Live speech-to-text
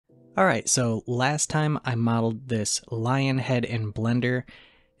Alright, so last time I modeled this lion head in Blender,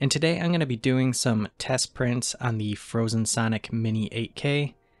 and today I'm going to be doing some test prints on the Frozen Sonic Mini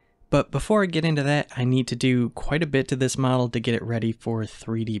 8K. But before I get into that, I need to do quite a bit to this model to get it ready for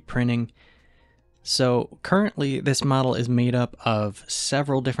 3D printing. So currently this model is made up of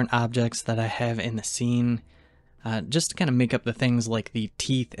several different objects that I have in the scene, just to kind of make up the things like the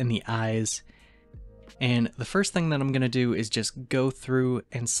teeth and the eyes. And the first thing that I'm going to do is just go through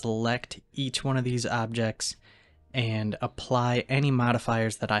and select each one of these objects and apply any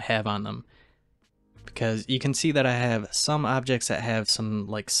modifiers that I have on them. Because you can see that I have some objects that have some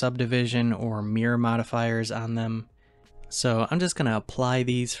like subdivision or mirror modifiers on them. So I'm just going to apply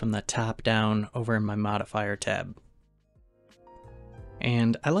these from the top down over in my modifier tab.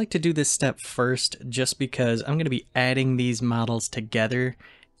 And I like to do this step first just because I'm going to be adding these models together,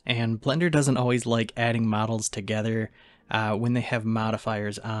 and Blender doesn't always like adding models together when they have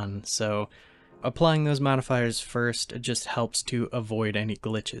modifiers on, so applying those modifiers first just helps to avoid any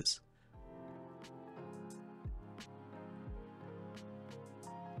glitches.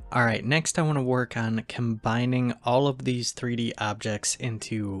 Alright, next I want to work on combining all of these 3D objects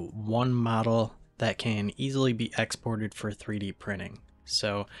into one model that can easily be exported for 3D printing.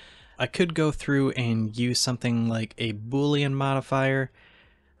 So I could go through and use something like a Boolean modifier,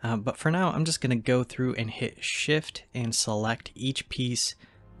 but for now I'm just going to go through and hit Shift and select each piece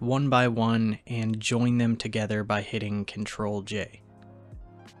one by one and join them together by hitting Control J.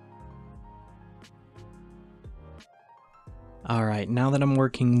 Alright, now that I'm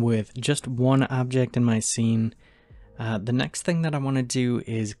working with just one object in my scene, the next thing that I want to do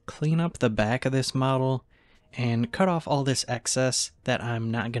is clean up the back of this model and cut off all this excess that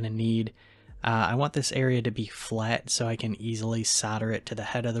I'm not going to need. I want this area to be flat so I can easily solder it to the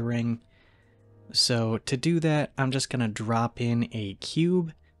head of the ring. So to do that, I'm just going to drop in a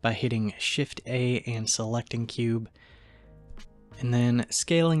cube by hitting Shift A and selecting cube, and then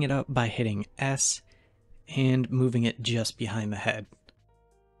scaling it up by hitting S and moving it just behind the head.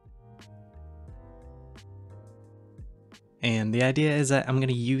 And the idea is that I'm going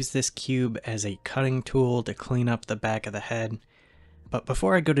to use this cube as a cutting tool to clean up the back of the head. But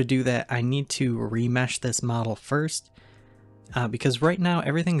before I go to do that, I need to remesh this model first, because right now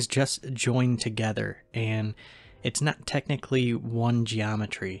everything's just joined together and it's not technically one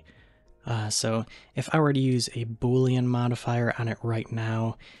geometry. So if I were to use a Boolean modifier on it right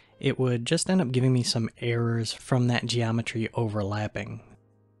now, it would just end up giving me some errors from that geometry overlapping.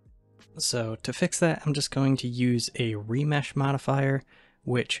 So to fix that, I'm just going to use a remesh modifier,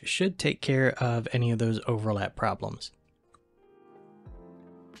 which should take care of any of those overlap problems.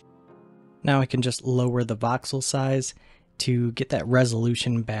 Now I can just lower the voxel size to get that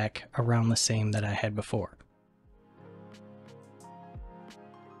resolution back around the same that I had before.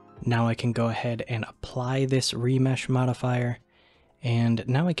 Now I can go ahead and apply this remesh modifier, and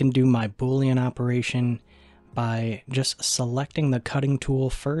now I can do my Boolean operation by just selecting the cutting tool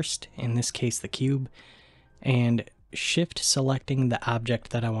first, in this case the cube, and shift selecting the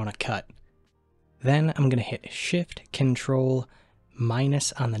object that I want to cut. Then I'm going to hit Shift Control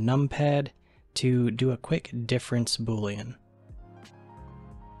minus on the numpad to do a quick difference Boolean.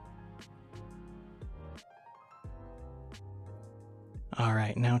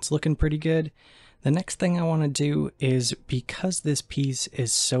 Alright, now it's looking pretty good. The next thing I want to do is, because this piece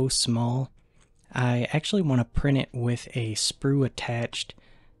is so small, I actually want to print it with a sprue attached,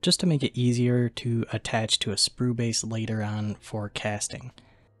 just to make it easier to attach to a sprue base later on for casting.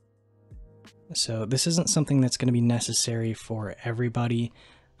 So this isn't something that's going to be necessary for everybody,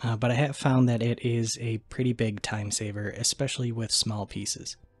 but I have found that it is a pretty big time saver, especially with small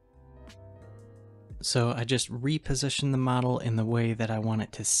pieces. So I just repositioned the model in the way that I want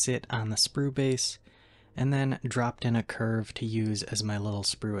it to sit on the sprue base, and then dropped in a curve to use as my little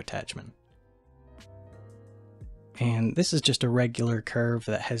sprue attachment. And this is just a regular curve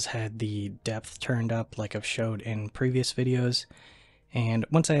that has had the depth turned up like I've showed in previous videos. And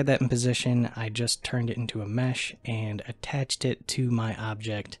once I had that in position, I just turned it into a mesh and attached it to my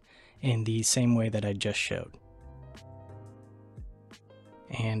object in the same way that I just showed.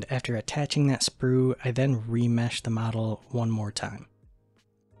 And after attaching that sprue, I then remeshed the model one more time.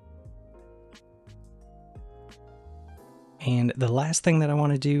 And the last thing that I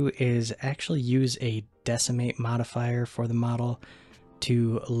want to do is actually use a decimate modifier for the model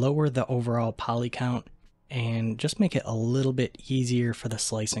to lower the overall poly count and just make it a little bit easier for the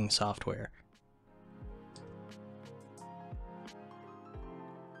slicing software.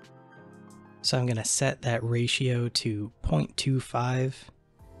 So I'm going to set that ratio to 0.25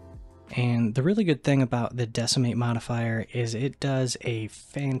 And the really good thing about the decimate modifier is it does a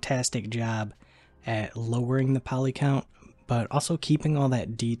fantastic job at lowering the poly count, but also keeping all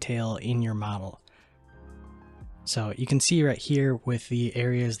that detail in your model. So you can see right here with the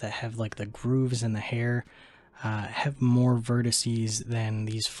areas that have like the grooves in the hair, have more vertices than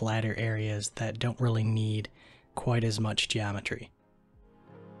these flatter areas that don't really need quite as much geometry.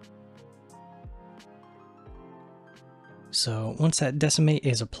 So once that decimate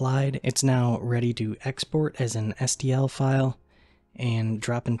is applied, it's now ready to export as an STL file and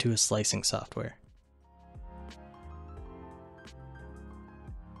drop into a slicing software.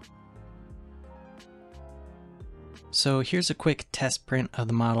 So here's a quick test print of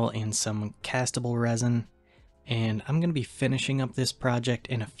the model in some castable resin, and I'm going to be finishing up this project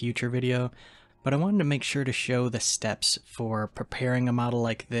in a future video, but I wanted to make sure to show the steps for preparing a model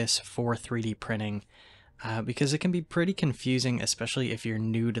like this for 3D printing, because it can be pretty confusing, especially if you're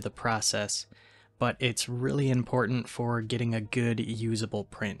new to the process, but it's really important for getting a good usable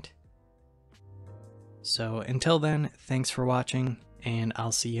print. So until then, thanks for watching, and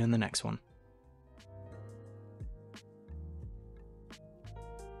I'll see you in the next one.